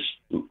covers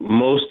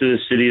most of the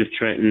city of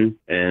Trenton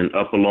and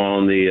up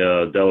along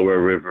the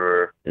Delaware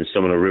River and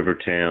some of the river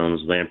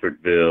towns,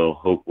 Lambertville,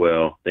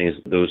 Hopewell,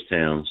 those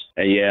towns.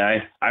 And yeah,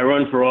 I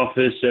run for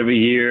office every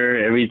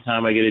year, every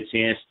time I get a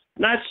chance.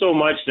 Not so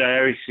much that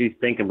I actually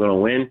think I'm going to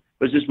win,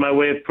 but it's just my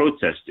way of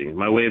protesting,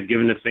 my way of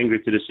giving the finger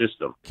to the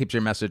system. Keeps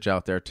your message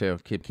out there too.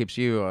 Keeps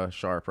you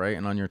sharp, right,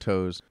 and on your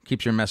toes.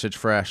 Keeps your message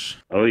fresh.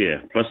 Oh yeah.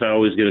 Plus, I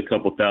always get a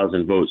couple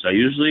thousand votes. I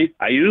usually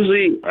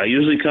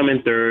come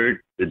in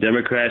third. The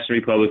Democrats and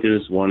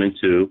Republicans 1 and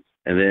 2,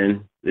 and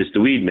then it's the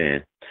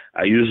Weedman.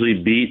 I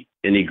usually beat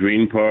any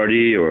Green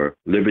Party or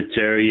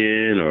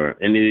Libertarian or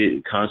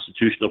any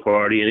Constitutional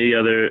Party, any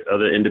other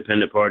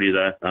independent parties.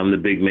 I'm the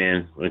big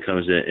man when it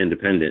comes to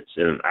independence,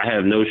 and I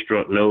have no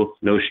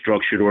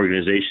structured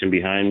organization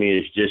behind me.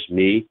 It's just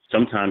me.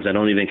 Sometimes I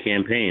don't even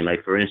campaign.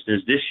 Like for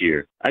instance, this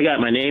year I got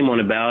my name on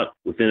the ballot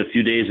within a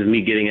few days of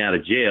me getting out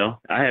of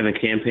jail. I haven't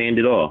campaigned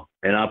at all,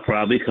 and I'll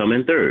probably come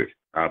in third.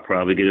 I'll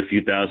probably get a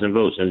few thousand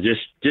votes. And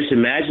just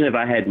imagine if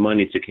I had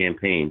money to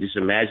campaign. Just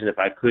imagine if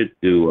I could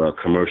do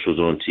commercials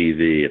on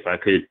TV, if I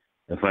could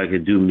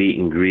do meet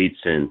and greets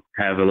and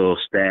have a little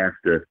staff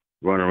to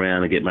run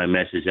around and get my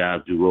message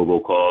out, do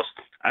robocalls.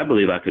 I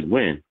believe I could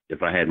win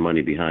if I had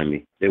money behind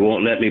me. They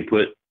won't let me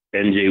put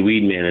NJ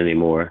Weedman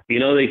anymore.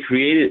 They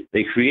created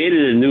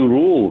a new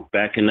rule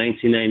back in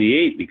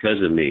 1998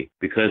 because of me,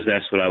 because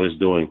that's what I was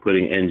doing,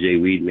 putting NJ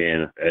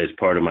Weedman as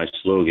part of my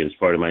slogan, as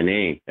part of my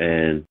name,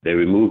 and they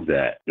removed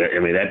that. I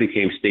mean, that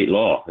became state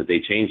law that they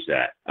changed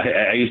that.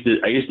 I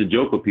used to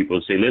joke with people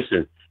and say,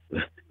 listen,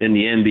 in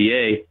the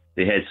NBA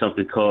they had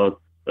something called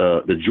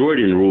the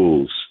Jordan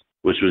rules,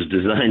 which was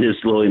designed to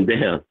slow him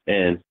down,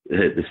 and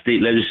the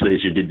state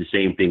legislature did the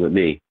same thing with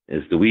me.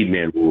 It's the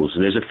Weedman rules,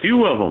 and there's a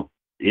few of them.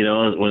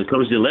 When it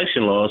comes to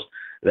election laws,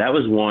 that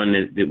was one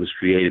that was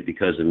created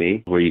because of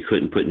me, where you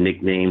couldn't put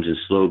nicknames and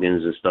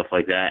slogans and stuff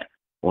like that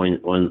on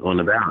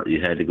the ballot.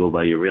 You had to go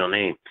by your real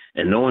name,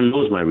 and no one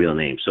knows my real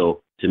name.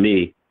 So to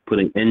me,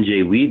 putting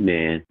NJ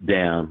Weedman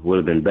down would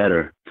have been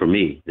better for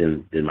me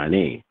than my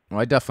name. Well,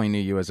 I definitely knew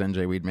you as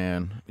NJ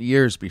Weedman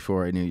years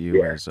before I knew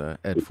you as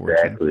Ed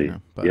Forchion. Exactly.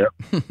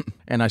 Yep.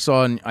 And I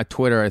saw on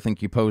Twitter, I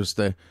think you posed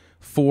the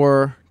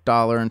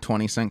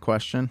 $4.20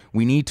 question.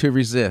 We need to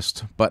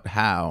resist, but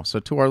how? So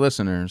to our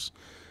listeners,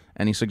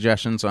 any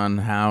suggestions on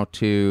how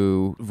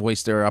to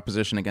voice their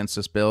opposition against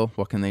this bill?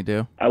 What can they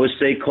do? I would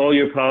say call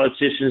your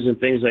politicians and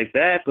things like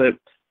that, but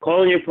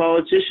calling your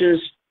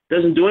politicians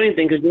doesn't do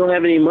anything because you don't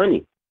have any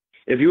money.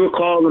 If you were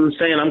calling them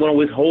saying, I'm going to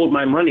withhold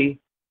my money,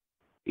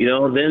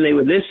 then they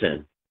would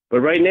listen. But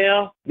right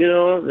now, they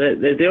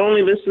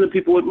only listen to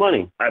people with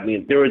money. I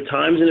mean, there were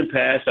times in the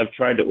past I've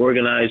tried to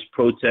organize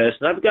protests,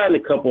 and I've gotten a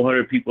couple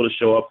hundred people to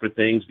show up for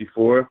things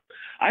before.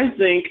 I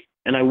think,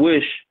 and I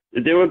wish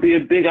there would be a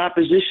big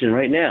opposition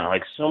right now,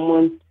 like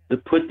someone to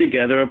put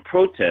together a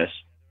protest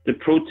to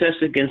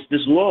protest against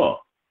this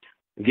law,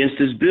 against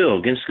this bill,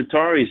 against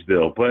Qatari's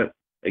bill. But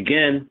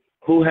again,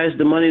 who has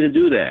the money to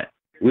do that?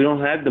 We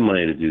don't have the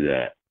money to do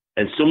that.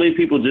 And so many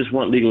people just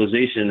want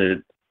legalization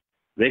that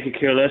they could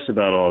care less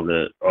about all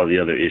the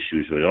other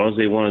issues. But all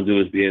they want to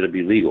do is be able to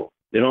be legal.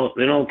 They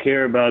don't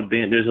care about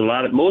being.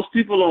 Most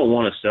people don't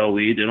want to sell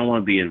weed. They don't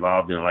want to be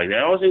involved in it like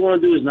that. All they want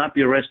to do is not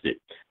be arrested.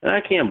 And I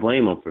can't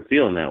blame them for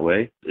feeling that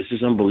way. This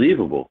is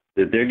unbelievable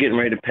that they're getting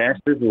ready to pass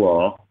this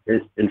law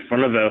in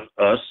front of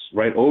us,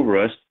 right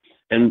over us,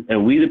 and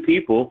we the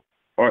people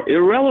are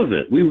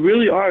irrelevant. We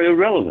really are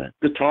irrelevant.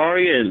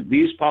 Qatari and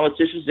these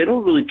politicians, they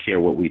don't really care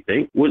what we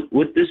think.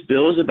 What this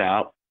bill is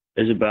about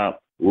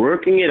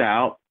working it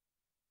out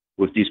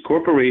with these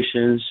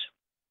corporations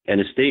and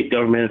the state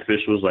government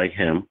officials like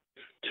him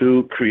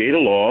to create a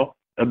law,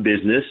 a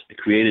business, to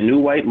create a new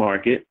white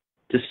market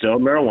to sell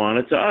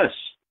marijuana to us.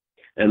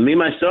 And me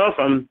myself,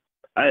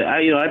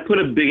 I put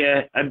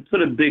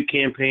a big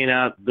campaign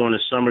out during the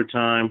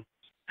summertime,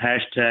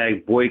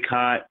 hashtag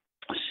boycott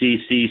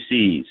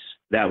CCCs.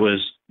 That was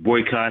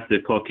boycott the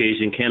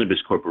Caucasian Cannabis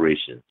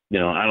Corporation.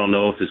 I don't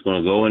know if it's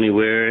going to go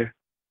anywhere,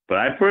 but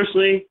I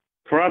personally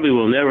probably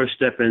will never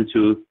step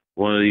into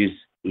one of these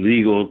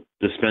legal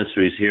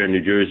dispensaries here in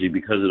New Jersey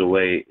because of the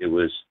way it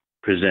was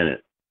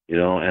presented.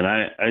 And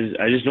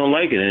I just don't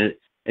like it. And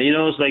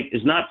it's like,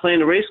 it's not playing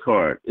the race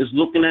card. It's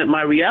looking at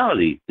my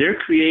reality. They're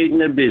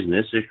creating a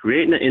business. They're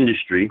creating an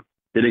industry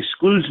that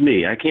excludes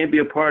me. I can't be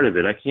a part of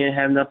it. I can't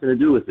have nothing to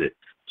do with it.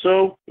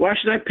 So why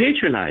should I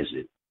patronize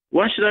it?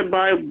 Why should I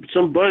buy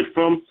some bud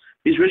from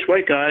these rich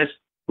white guys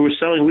who are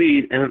selling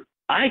weed and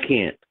I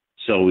can't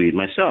sell weed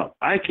myself?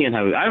 I can't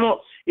have it.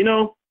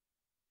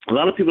 A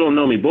lot of people don't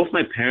know me. Both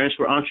my parents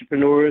were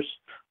entrepreneurs.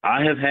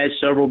 I have had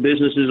several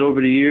businesses over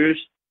the years.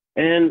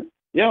 And,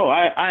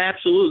 I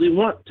absolutely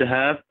want to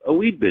have a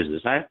weed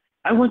business.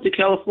 I went to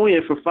California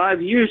for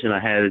 5 years and I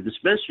had a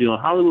dispensary on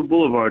Hollywood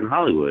Boulevard in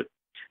Hollywood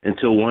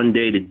until one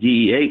day the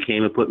DEA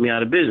came and put me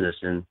out of business.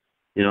 And,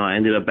 I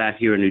ended up back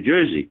here in New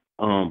Jersey.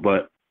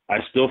 But I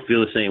still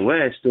feel the same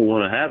way. I still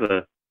want to have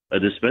a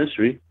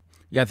dispensary.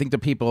 Yeah, I think the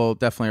people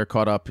definitely are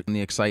caught up in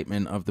the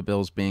excitement of the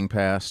bills being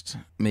passed.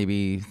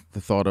 Maybe the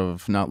thought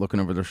of not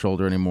looking over their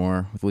shoulder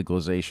anymore with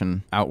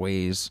legalization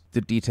outweighs the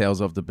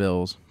details of the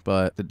bills.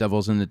 But the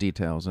devil's in the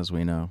details, as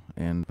we know.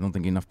 And I don't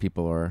think enough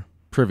people are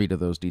privy to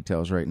those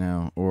details right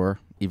now, or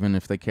even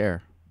if they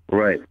care.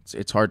 Right.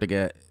 It's hard to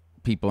get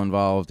people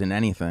involved in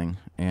anything,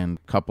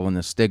 and couple in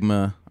the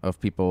stigma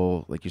of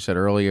people, like you said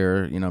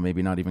earlier,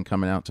 maybe not even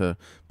coming out to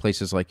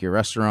places like your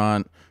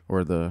restaurant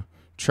or the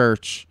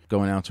church,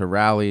 going out to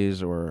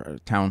rallies or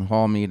town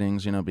hall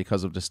meetings,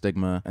 because of the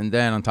stigma. And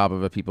then on top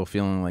of it, people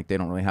feeling like they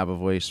don't really have a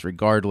voice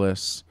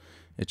regardless.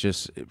 It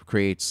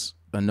creates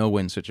a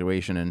no-win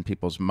situation in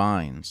people's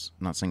minds.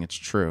 I'm not saying it's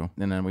true.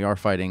 And then we are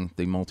fighting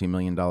the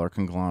multi-million-dollar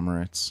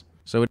conglomerates.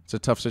 So it's a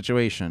tough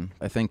situation.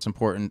 I think it's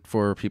important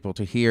for people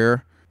to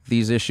hear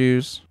these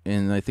issues,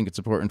 and I think it's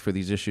important for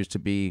these issues to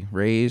be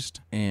raised,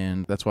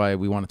 and that's why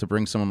we wanted to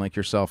bring someone like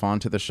yourself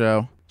onto the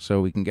show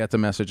so we can get the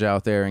message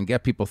out there and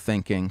get people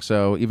thinking.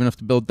 So even if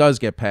the bill does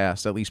get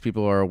passed, at least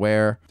people are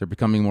aware, they're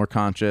becoming more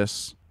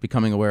conscious,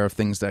 becoming aware of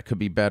things that could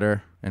be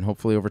better, and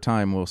hopefully over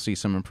time we'll see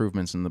some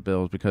improvements in the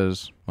bills,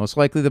 because most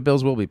likely the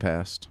bills will be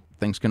passed.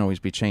 Things can always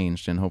be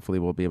changed, and hopefully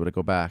we'll be able to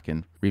go back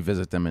and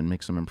revisit them and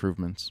make some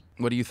improvements.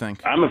 What do you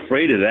think? I'm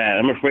afraid of that.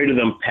 I'm afraid of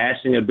them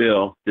passing a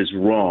bill that's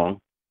wrong,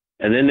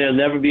 and then they'll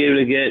never be able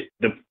to get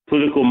the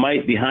political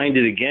might behind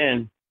it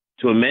again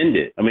to amend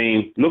it. I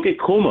mean, look at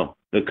CUMA,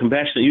 the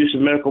Compassionate Use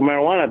of Medical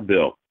Marijuana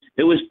bill.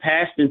 It was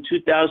passed in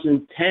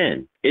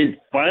 2010. It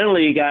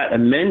finally got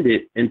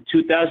amended in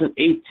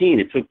 2018.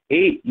 It took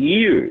 8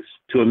 years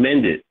to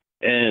amend it.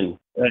 And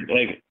I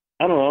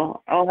don't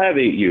know. I don't have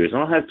 8 years. I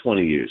don't have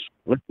 20 years.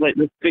 Let's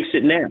fix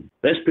it now.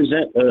 Let's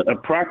present a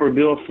proper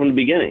bill from the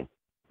beginning.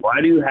 Why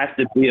do you have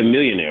to be a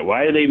millionaire?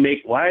 Why are they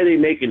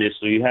making this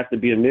so you have to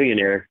be a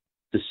millionaire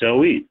to sell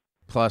weed?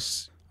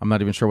 Plus, I'm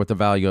not even sure what the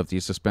value of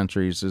these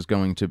dispensaries is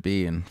going to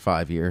be in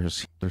 5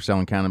 years. They're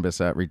selling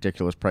cannabis at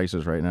ridiculous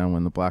prices right now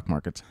when the black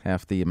market's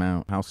half the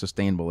amount. How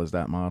sustainable is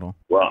that model?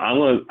 Well, I'm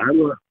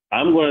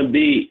going to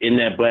be in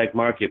that black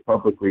market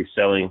publicly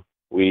selling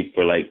weed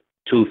for like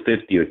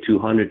 $250 or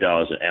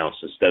 $200 an ounce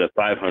instead of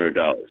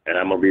 $500, and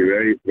I'm going to be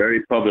very,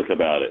 very public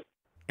about it.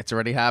 It's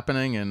already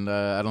happening, and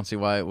I don't see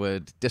why it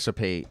would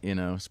dissipate,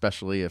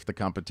 especially if the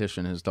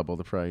competition is double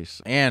the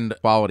price. And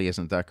quality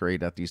isn't that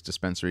great at these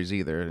dispensaries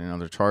either.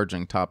 They're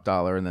charging top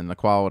dollar, and then the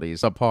quality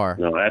is subpar.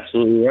 No,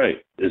 absolutely right.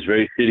 It's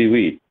very shitty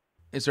weed.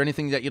 Is there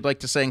anything that you'd like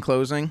to say in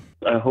closing?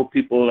 I hope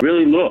people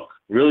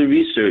really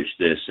research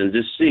this and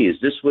just see, is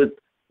this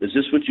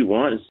what you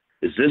want?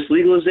 Is this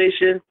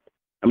legalization?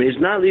 I mean,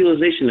 it's not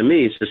legalization to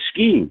me. It's a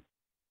scheme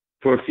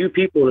for a few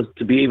people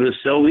to be able to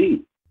sell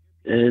weed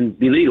and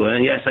be legal.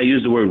 And yes, I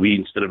use the word weed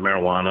instead of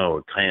marijuana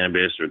or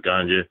cannabis or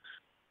ganja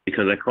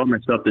because I call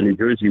myself the New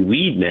Jersey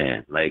weed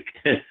man. Like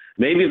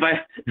maybe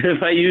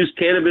if I used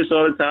cannabis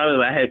all the time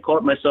and I had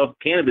called myself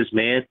cannabis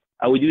man,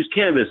 I would use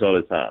cannabis all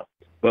the time.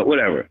 But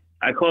whatever.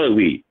 I call it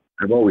weed.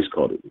 I've always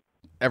called it weed.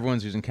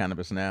 Everyone's using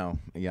cannabis now.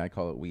 Yeah, I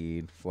call it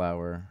weed,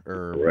 flower,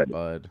 herb, Right.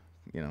 bud,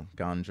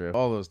 ganja,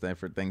 all those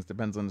different things.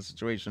 Depends on the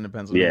situation,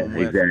 depends on Yeah, who I'm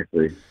with.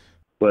 exactly.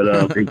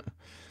 But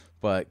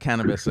But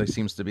cannabis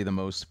seems to be the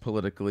most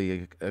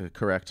politically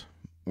correct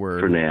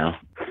word. for now.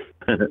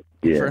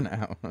 Yeah. For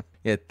now.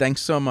 Yeah,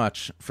 thanks so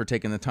much for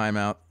taking the time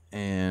out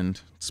and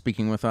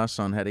speaking with us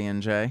on Heady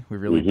NJ. We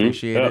really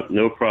appreciate it.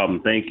 No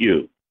problem. Thank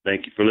you.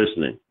 Thank you for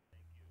listening.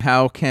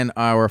 How can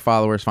our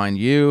followers find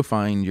you,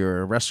 find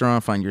your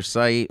restaurant, find your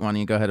site? Why don't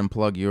you go ahead and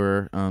plug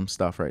your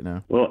stuff right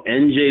now? Well,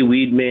 NJ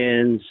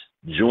Weedman's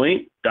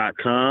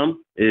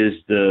joint.com is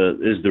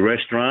the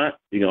restaurant.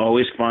 You can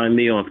always find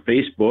me on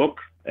Facebook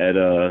at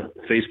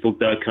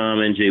facebook.com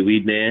NJ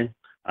Weedman.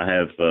 I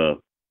have a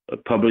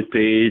public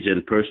page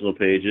and personal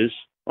pages.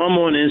 I'm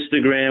on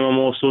Instagram. I'm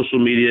on social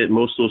media.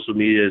 Most social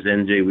media is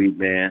NJ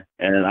Weedman.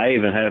 And I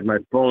even have my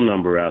phone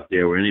number out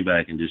there where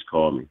anybody can just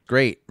call me.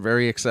 Great.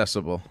 Very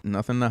accessible.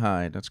 Nothing to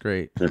hide. That's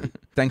great.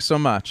 Thanks so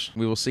much.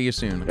 We will see you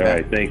soon. Okay? All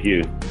right. Thank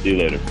you. See you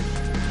later.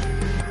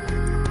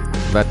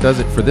 That does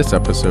it for this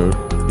episode.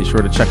 Be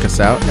sure to check us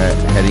out at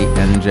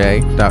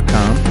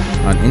HeadyNJ.com,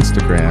 on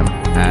Instagram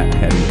at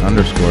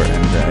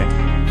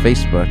Heady_NJ,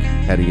 Facebook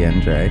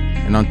HeadyNJ,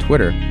 and on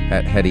Twitter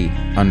at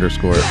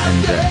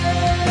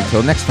Heady_NJ.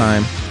 Until next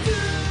time,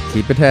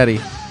 keep it heady.